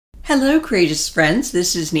Hello, courageous friends.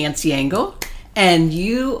 This is Nancy Engel, and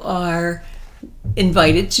you are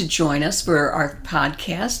invited to join us for our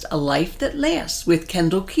podcast, A Life That Lasts, with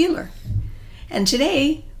Kendall Keeler. And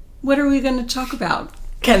today, what are we going to talk about,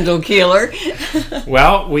 Kendall Keeler?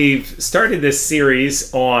 Well, we've started this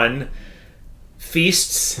series on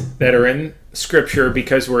feasts that are in Scripture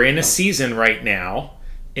because we're in a season right now.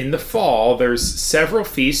 In the fall, there's several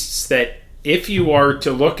feasts that, if you are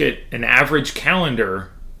to look at an average calendar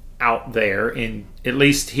out there, at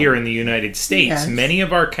least here in the United States, yes, many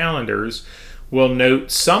of our calendars will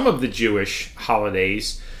note some of the Jewish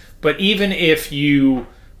holidays. But even if you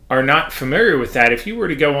are not familiar with that, if you were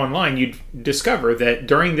to go online, you'd discover that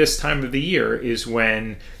during this time of the year is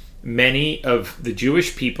when many of the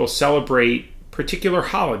Jewish people celebrate particular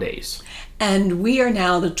holidays. And we are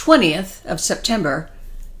now the 20th of September,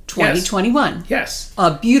 2021. Yes.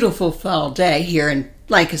 A beautiful fall day here in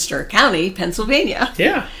Lancaster County, Pennsylvania.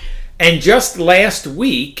 Yeah. And just last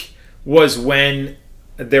week was when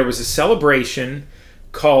there was a celebration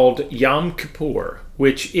called Yom Kippur,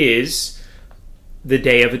 which is the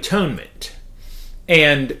Day of Atonement.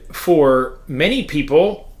 And for many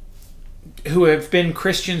people who have been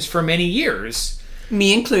Christians for many years,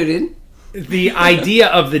 me included, the idea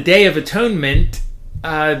of the Day of Atonement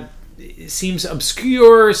seems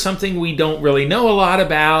obscure, something we don't really know a lot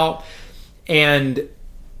about. And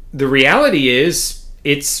the reality is,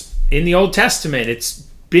 it's in the Old Testament. It's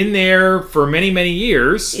been there for many, many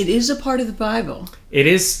years. It is a part of the Bible. It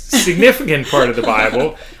is a significant part of the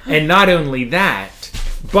Bible. And not only that,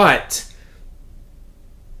 but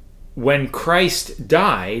when Christ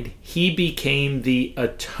died, he became the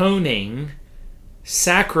atoning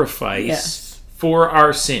sacrifice, yes, for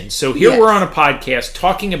our sins. So here, yes, we're on a podcast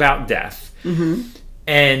talking about death. Mm-hmm.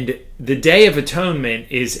 And the Day of Atonement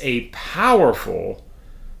is a powerful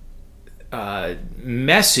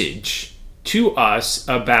message to us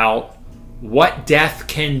about what death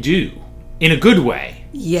can do in a good way.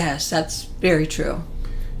 Yes, that's very true.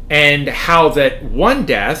 And how that one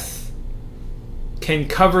death can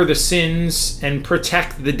cover the sins and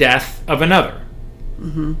protect the death of another.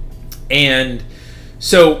 Mm-hmm. And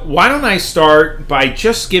so why don't I start by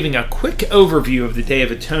just giving a quick overview of the Day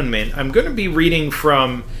of Atonement. I'm going to be reading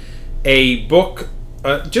from a book,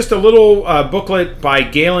 just a little booklet by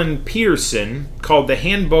Galen Peterson called The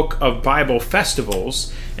Handbook of Bible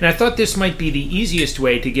Festivals. And I thought this might be the easiest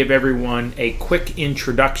way to give everyone a quick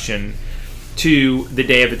introduction to the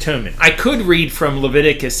Day of Atonement. I could read from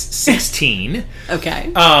Leviticus 16.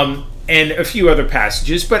 Okay. And a few other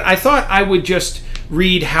passages, but I thought I would just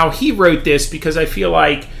read how he wrote this because I feel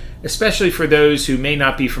like, especially for those who may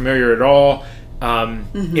not be familiar at all,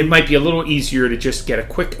 mm-hmm, it might be a little easier to just get a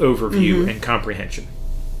quick overview, mm-hmm, and comprehension.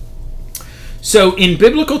 So in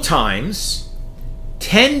biblical times,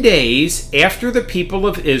 10 days after the people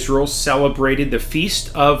of Israel celebrated the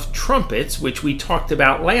Feast of Trumpets, which we talked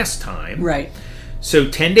about last time, right? So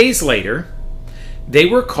 10 days later, they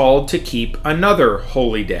were called to keep another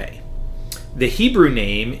holy day. The Hebrew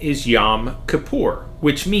name is Yom Kippur,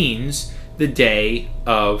 which means the Day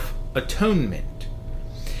of Atonement.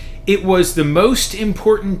 It was the most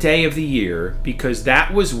important day of the year because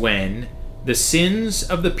that was when the sins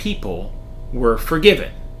of the people were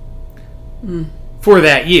forgiven for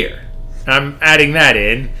that year. I'm adding that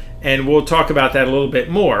in, and we'll talk about that a little bit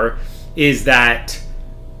more, is that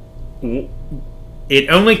it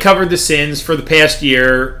only covered the sins for the past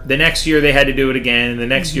year. The next year they had to do it again, and the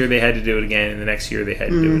next year they had to do it again, and the next year they had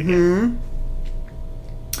to do it again.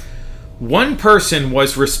 One person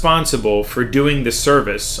was responsible for doing the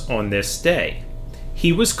service on this day.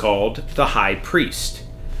 He was called the high priest.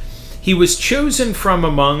 He was chosen from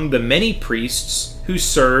among the many priests who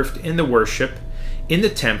served in the worship in the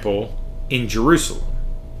temple in Jerusalem.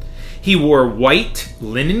 He wore white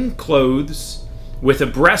linen clothes with a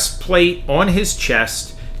breastplate on his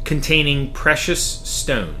chest containing precious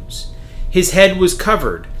stones. His head was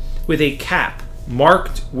covered with a cap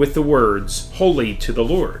marked with the words, "Holy to the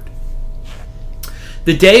Lord."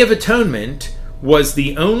 The Day of Atonement was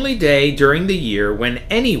the only day during the year when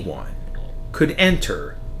anyone could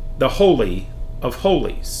enter the Holy of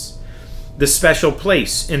Holies, the special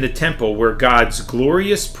place in the temple where God's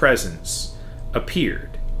glorious presence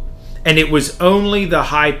appeared. And it was only the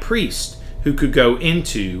high priest who could go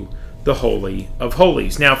into the Holy of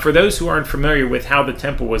Holies. Now, for those who aren't familiar with how the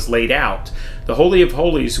temple was laid out, the Holy of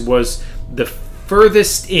Holies was the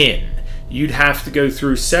furthest in. You'd have to go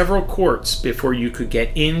through several courts before you could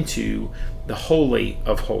get into the Holy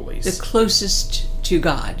of Holies. The closest to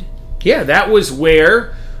God. Yeah, that was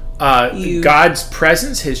where God's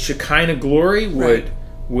presence, his Shekinah glory,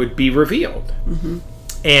 would be revealed. Mm-hmm.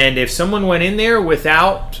 And if someone went in there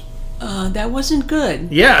without... that wasn't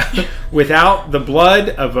good. Yeah, without the blood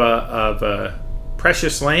of a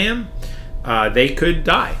precious lamb, they could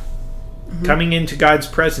die, coming into God's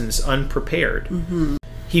presence unprepared.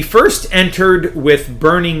 He first entered with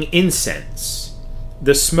burning incense,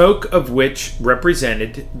 the smoke of which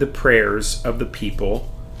represented the prayers of the people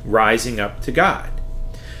rising up to God.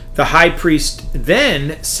 The high priest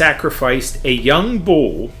then sacrificed a young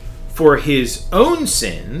bull for his own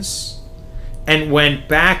sins and went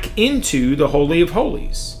back into the Holy of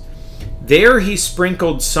Holies. There he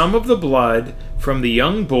sprinkled some of the blood from the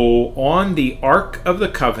young bull on the Ark of the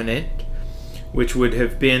Covenant, which would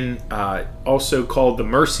have been also called the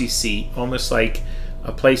mercy seat, almost like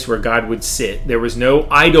a place where God would sit. There was no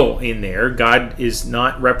idol in there. God is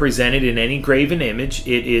not represented in any graven image.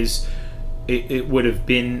 It would have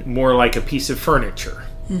been more like a piece of furniture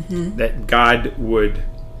that God would...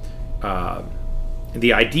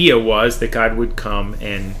 the idea was that God would come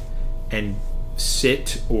and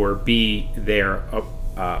sit or be there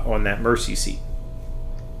on that mercy seat,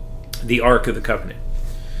 the Ark of the Covenant.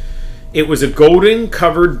 It was a golden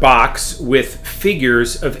covered box with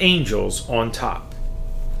figures of angels on top.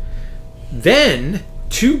 Then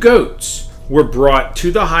 2 goats were brought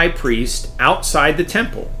to the high priest outside the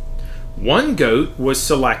temple. One goat was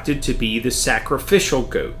selected to be the sacrificial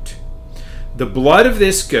goat. The blood of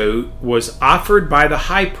this goat was offered by the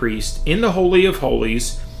high priest in the Holy of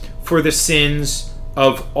Holies for the sins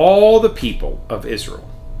of all the people of Israel.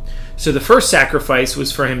 So the first sacrifice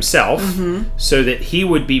was for himself, so that he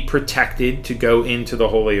would be protected to go into the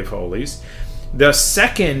Holy of Holies. The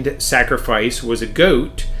second sacrifice was a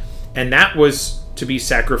goat, and that was to be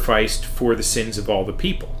sacrificed for the sins of all the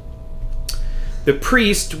people. The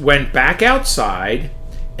priest went back outside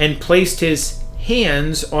and placed his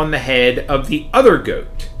hands on the head of the other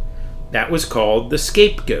goat. That was called the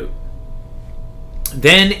scapegoat.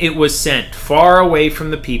 Then it was sent far away from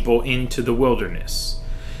the people into the wilderness.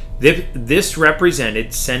 This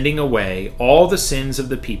represented sending away all the sins of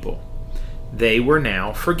the people. They were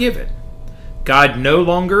now forgiven. God no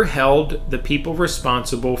longer held the people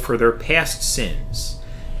responsible for their past sins,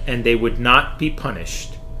 and they would not be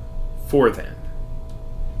punished for them.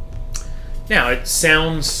 Now, it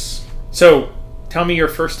sounds... So, tell me your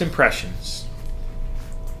first impressions.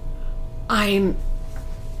 I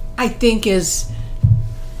think as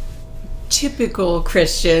typical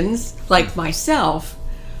Christians, like myself,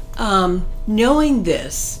 knowing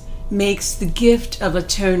this makes the gift of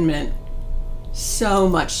atonement so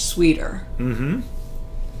much sweeter.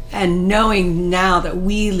 And knowing now that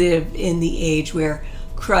we live in the age where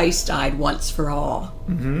Christ died once for all.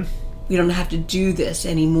 We don't have to do this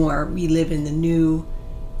anymore. We live in the new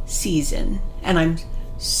season. And I'm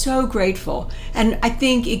so grateful. And I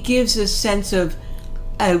think it gives a sense of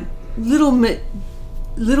a little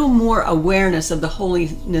more awareness of the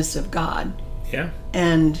holiness of God. Yeah.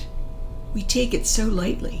 And we take it so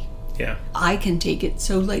lightly. Yeah. I can take it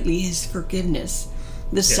so lightly. His forgiveness,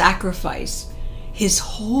 the sacrifice, His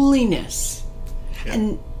holiness. Yeah.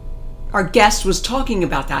 And our guest was talking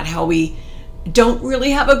about that, how we don't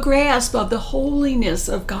really have a grasp of the holiness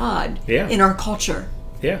of God in our culture.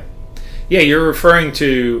 Yeah. Yeah, you're referring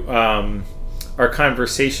to our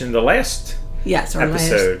conversation the last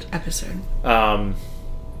episode. And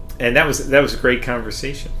that was a great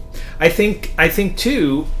conversation. I think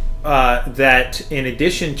too that in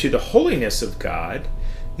addition to the holiness of God,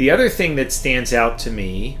 the other thing that stands out to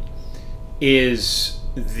me is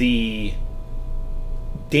the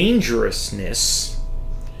dangerousness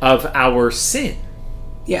of our sin.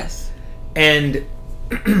 Yes. And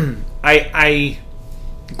I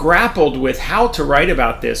grappled with how to write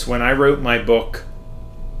about this when I wrote my book,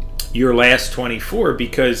 Your Last 24,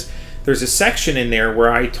 because there's a section in there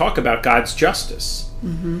where I talk about God's justice.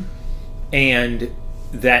 And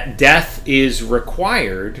that death is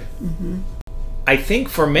required. I think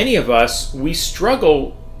for many of us, we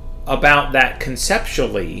struggle about that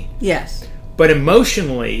conceptually. Yes. But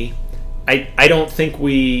emotionally, I don't think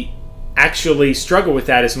we actually struggle with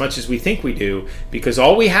that as much as we think we do, because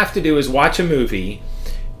all we have to do is watch a movie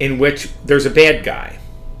in which there's a bad guy.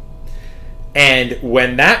 And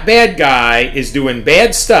when that bad guy is doing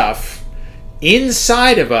bad stuff,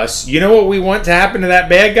 inside of us, you know what we want to happen to that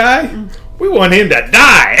bad guy? We want him to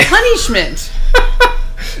die. Punishment.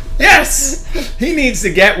 Yes. He needs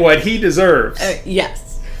to get what he deserves.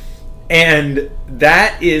 Yes. And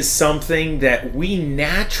that is something that we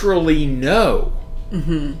naturally know.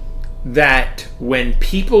 That when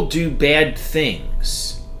people do bad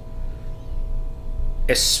things,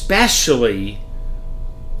 especially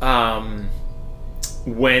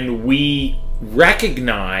when we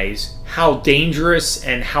recognize how dangerous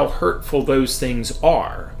and how hurtful those things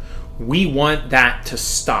are. We want that to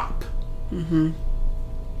stop. Mm-hmm.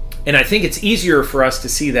 And I think it's easier for us to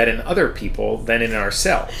see that in other people than in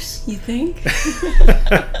ourselves. You think?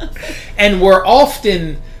 And we're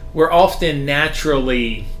often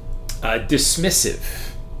naturally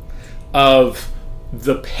dismissive of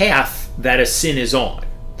the path that a sin is on.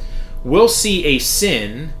 We'll see a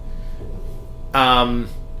sin, and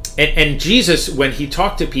Jesus, when he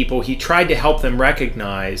talked to people, he tried to help them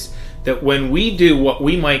recognize that when we do what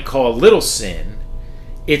we might call a little sin,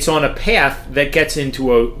 it's on a path that gets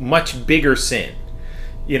into a much bigger sin.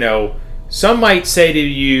 You know, some might say to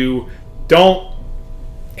you, don't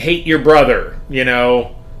hate your brother, you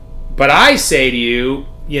know, but I say to you,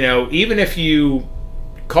 you know, even if you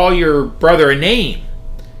call your brother a name,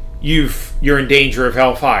 you're in danger of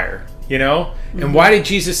hellfire, you know? Mm-hmm. And why did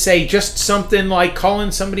Jesus say just something like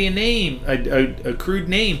calling somebody a name, a crude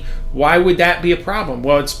name? Why would that be a problem?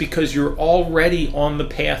 Well, it's because you're already on the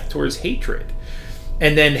path towards hatred.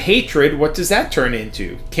 And then hatred, what does that turn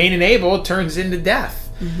into? Cain and Abel, it turns into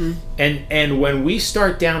death. Mm-hmm. And when we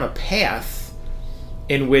start down a path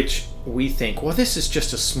in which we think, well, this is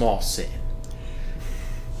just a small sin,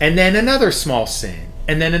 and then another small sin,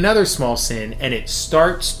 and then another small sin, and it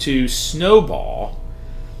starts to snowball,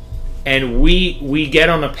 and we get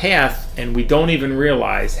on a path and we don't even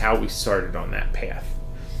realize how we started on that path.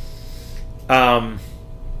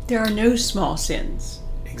 There are no small sins.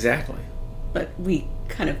 Exactly. But we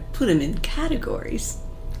kind of put them in categories.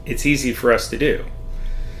 It's easy for us to do.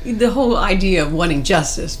 The whole idea of wanting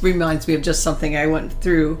justice reminds me of just something I went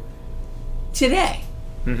through today.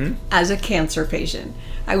 Mm-hmm. As a cancer patient.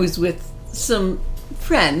 I was with some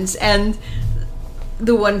friends, and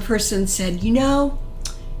the one person said, you know,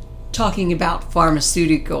 talking about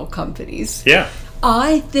pharmaceutical companies. Yeah.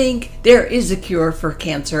 I think there is a cure for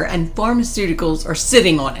cancer, and pharmaceuticals are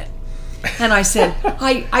sitting on it. And I said,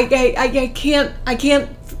 I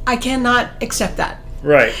cannot accept that.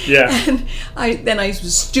 Right. Yeah. And I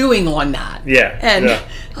was stewing on that. Yeah. And yeah.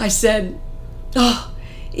 I said, oh,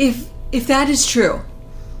 if that is true,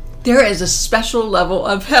 there is a special level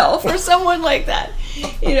of hell for someone like that.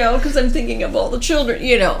 You know, because I'm thinking of all the children,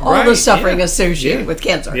 you know, all the suffering associated with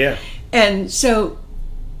cancer. Yeah. And so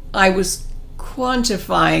I was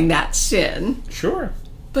quantifying that sin. Sure.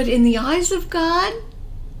 But in the eyes of God,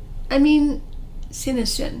 I mean, sin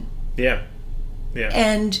is sin. Yeah. Yeah.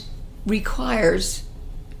 And requires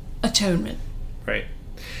atonement. Right.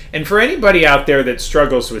 And for anybody out there that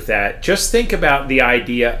struggles with that, just think about the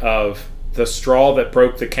idea of the straw that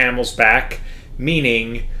broke the camel's back,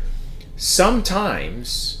 meaning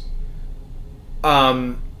sometimes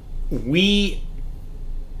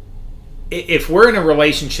if we're in a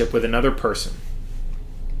relationship with another person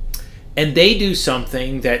and they do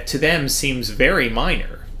something that to them seems very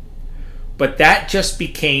minor, but that just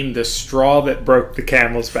became the straw that broke the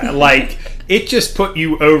camel's back. Like, it just put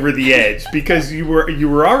you over the edge because you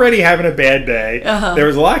were already having a bad day. Uh-huh. There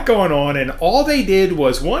was a lot going on, and all they did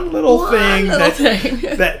was one little thing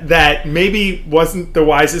that maybe wasn't the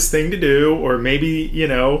wisest thing to do, or maybe, you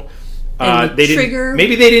know, they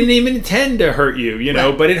didn't even intend to hurt you, you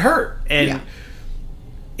know, but it hurt. And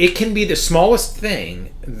it can be the smallest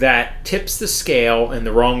thing that tips the scale in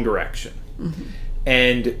the wrong direction. Mm-hmm.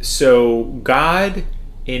 And so God,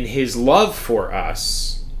 in his love for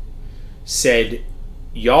us, said,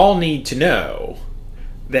 y'all need to know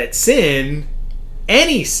that sin,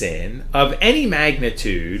 any sin of any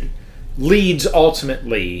magnitude, leads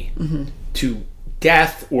ultimately to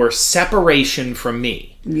death or separation from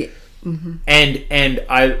me. Yeah. Mm-hmm. And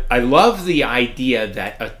I love the idea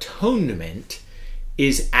that atonement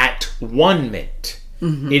is at one-ment.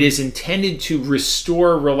 Mm-hmm. It is intended to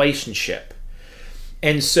restore relationship.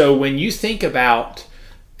 And so when you think about,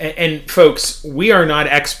 and folks, we are not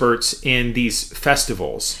experts in these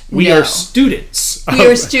festivals. We are students. We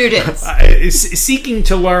are students. Seeking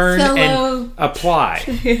to learn and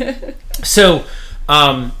apply. So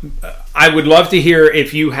I would love to hear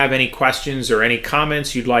if you have any questions or any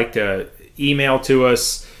comments you'd like to email to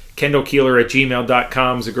us.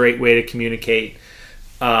 KendallKeeler@gmail.com is a great way to communicate.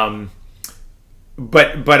 But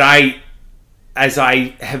as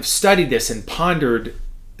I have studied this and pondered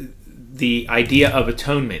the idea of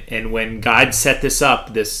atonement, and when God set this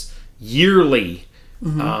up, this yearly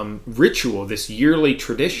ritual, this yearly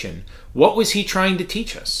tradition, what was he trying to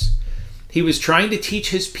teach us? He was trying to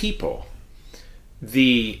teach his people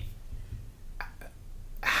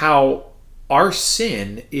how our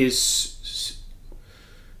sin is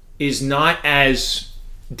not as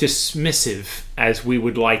dismissive as we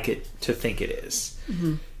would like it to think it is.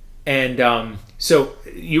 Mm-hmm. And so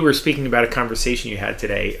you were speaking about a conversation you had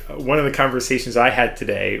today. One of the conversations I had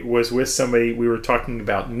today was with somebody. We were talking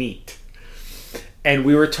about meat. And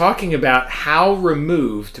we were talking about how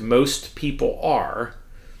removed most people are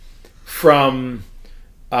from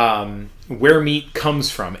where meat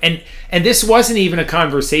comes from. And this wasn't even a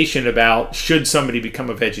conversation about should somebody become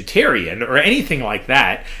a vegetarian or anything like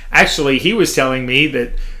that. Actually, he was telling me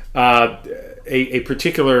that a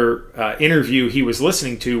particular interview he was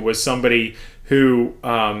listening to was somebody who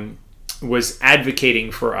was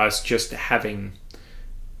advocating for us just having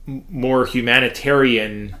more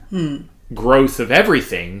humanitarian growth of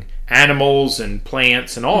everything, animals and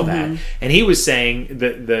plants and all that. And he was saying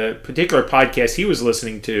that the particular podcast he was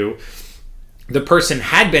listening to, the person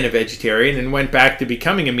had been a vegetarian and went back to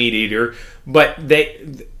becoming a meat eater, but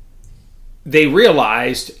they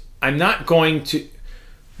realized, I'm not going to...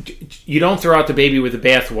 You don't throw out the baby with the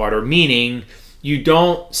bathwater, meaning you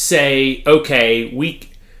don't say, okay,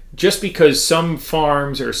 just because some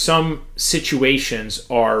farms or some situations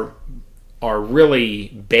are really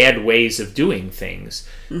bad ways of doing things,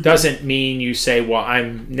 doesn't mean you say, well,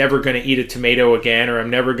 I'm never going to eat a tomato again, or I'm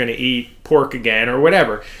never going to eat pork again, or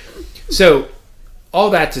whatever. So all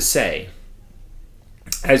that to say,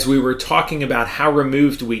 as we were talking about how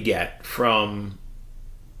removed we get from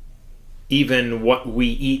even what we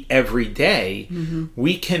eat every day,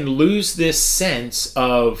 we can lose this sense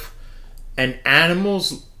of an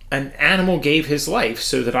animal gave his life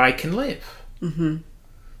so that I can live.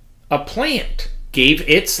 A plant gave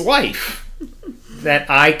its life that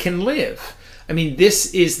I can live. I mean,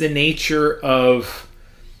 this is the nature of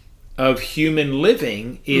human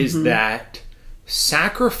living, is that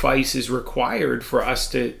sacrifice is required for us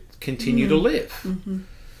to continue to live.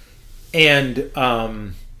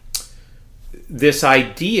 And this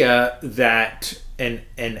idea that an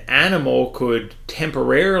animal could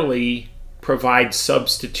temporarily provide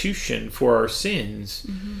substitution for our sins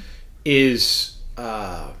is...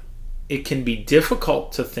 it can be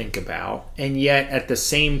difficult to think about, and yet at the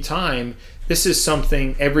same time, this is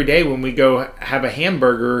something every day when we go have a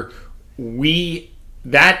hamburger,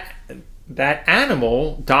 that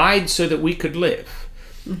animal died so that we could live.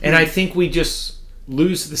 And I think we just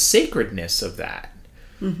lose the sacredness of that.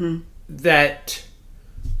 That,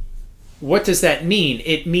 what does that mean?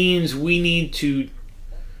 It means we need to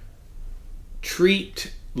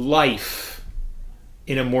treat life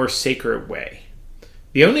in a more sacred way.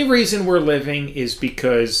 The only reason we're living is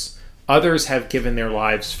because others have given their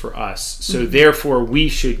lives for us. So therefore, we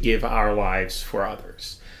should give our lives for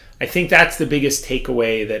others. I think that's the biggest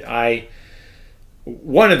takeaway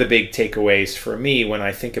one of the big takeaways for me when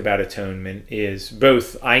I think about atonement is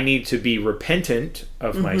both I need to be repentant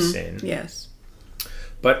of my sin. Yes.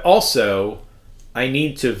 But also I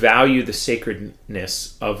need to value the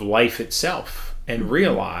sacredness of life itself and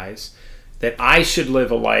realize that I should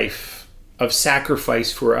live a life of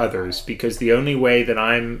sacrifice for others, because the only way that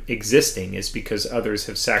I'm existing is because others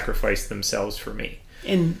have sacrificed themselves for me.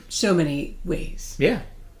 In so many ways. Yeah.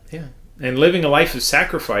 And living a life of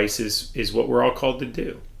sacrifice is what we're all called to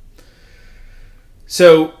do.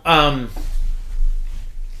 So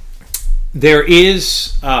there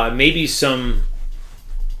is maybe some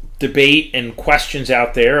debate and questions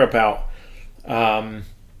out there about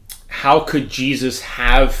how could Jesus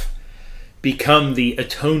have become the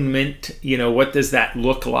atonement? What does that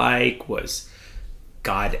look like? Was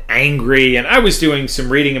God angry? And I was doing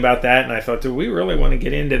some reading about that, and I thought, do we really want to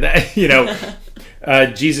get into that?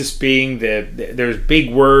 Jesus being there's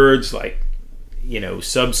big words like,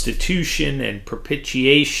 substitution and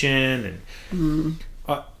propitiation. And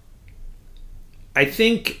I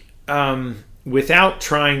think without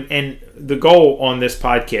trying, and the goal on this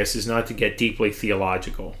podcast is not to get deeply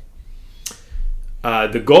theological.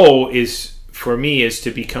 The goal is, for me, is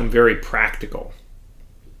to become very practical.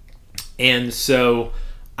 And so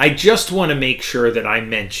I just want to make sure that I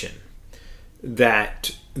mention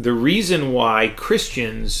that the reason why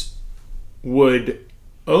Christians would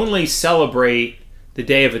only celebrate the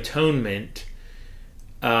Day of Atonement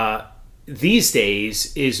these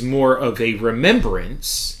days is more of a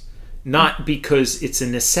remembrance, not because it's a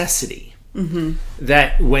necessity.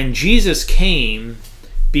 That when Jesus came,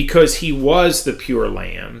 because he was the pure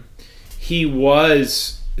lamb, he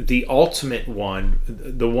was the ultimate one,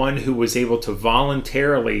 the one who was able to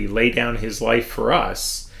voluntarily lay down his life for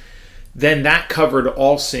us, then that covered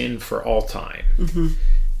all sin for all time.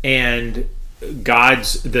 And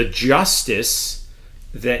the justice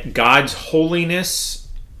that God's holiness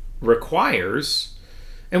requires,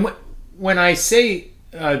 and when I say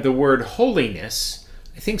the word holiness,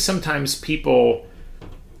 I think sometimes people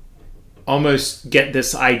almost get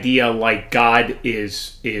this idea like God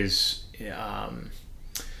is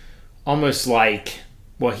almost like,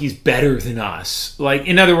 well, he's better than us. Like,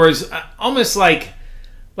 in other words, almost like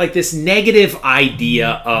this negative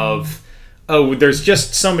idea of, oh, there's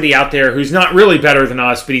just somebody out there who's not really better than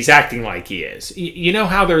us, but he's acting like he is. You know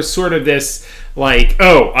how there's sort of this, like,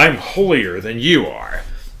 oh, I'm holier than you are.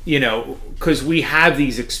 You know, because we have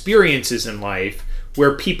these experiences in life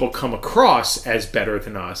where people come across as better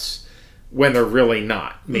than us when they're really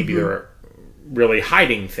not. Maybe they're really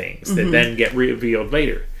hiding things that then get revealed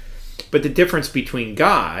later. But the difference between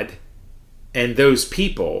God and those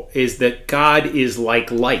people is that God is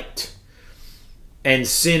like light and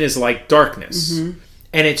sin is like darkness. And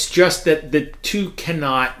it's just that the two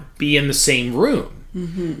cannot be in the same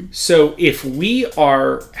room. So if we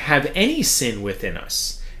have any sin within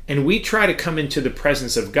us and we try to come into the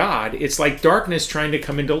presence of God, it's like darkness trying to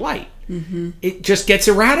come into light. It just gets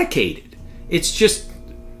eradicated. It's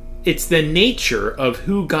the nature of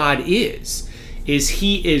who God is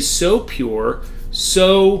he is so pure,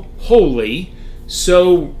 so holy,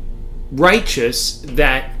 so righteous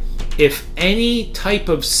that if any type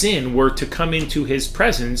of sin were to come into his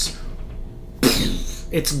presence,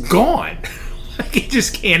 it's gone. It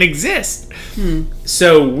just can't exist.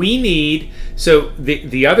 So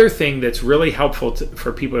the other thing that's really helpful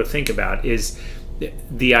for people to think about is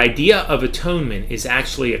the idea of atonement is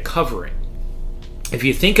actually a covering. If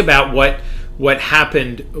you think about what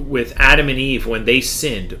happened with Adam and Eve when they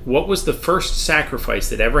sinned, what was the first sacrifice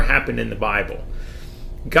that ever happened in the Bible?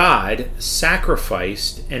 God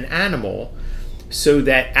sacrificed an animal so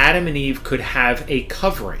that Adam and Eve could have a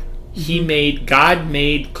covering. God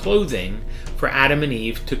made clothing for Adam and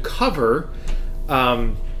Eve to cover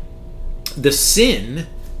the sin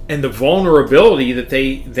and the vulnerability that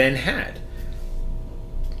they then had.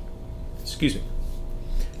 Excuse me.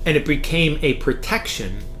 And it became a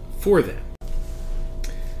protection for them.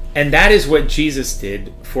 And that is what Jesus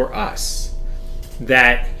did for us.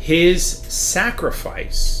 That his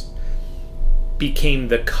sacrifice became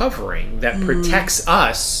the covering that protects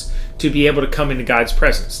us to be able to come into God's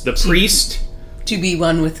presence. The priest... To be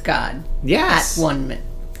one with God. Yes. At one minute.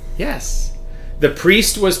 Yes. The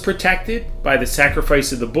priest was protected by the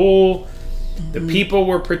sacrifice of the bull. The people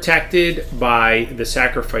were protected by the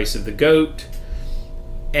sacrifice of the goat.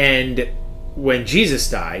 And when Jesus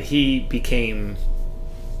died, he became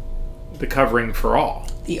the covering for all.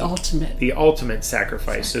 The ultimate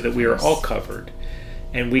sacrifice, so that we are all covered.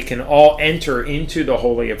 And we can all enter into the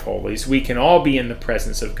Holy of Holies. We can all be in the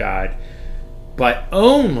presence of God, but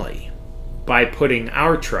only by putting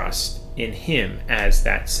our trust in him as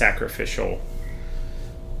that sacrificial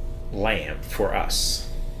lamb for us.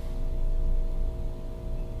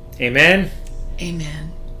 Amen?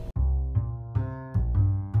 Amen.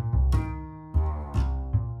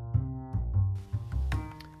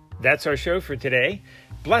 That's our show for today.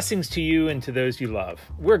 Blessings to you and to those you love.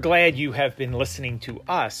 We're glad you have been listening to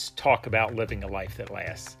us talk about living a life that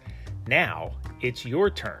lasts. Now it's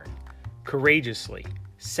your turn. Courageously,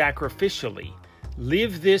 sacrificially,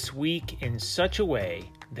 live this week in such a way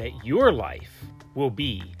that your life will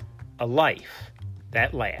be a life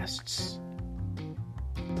that lasts.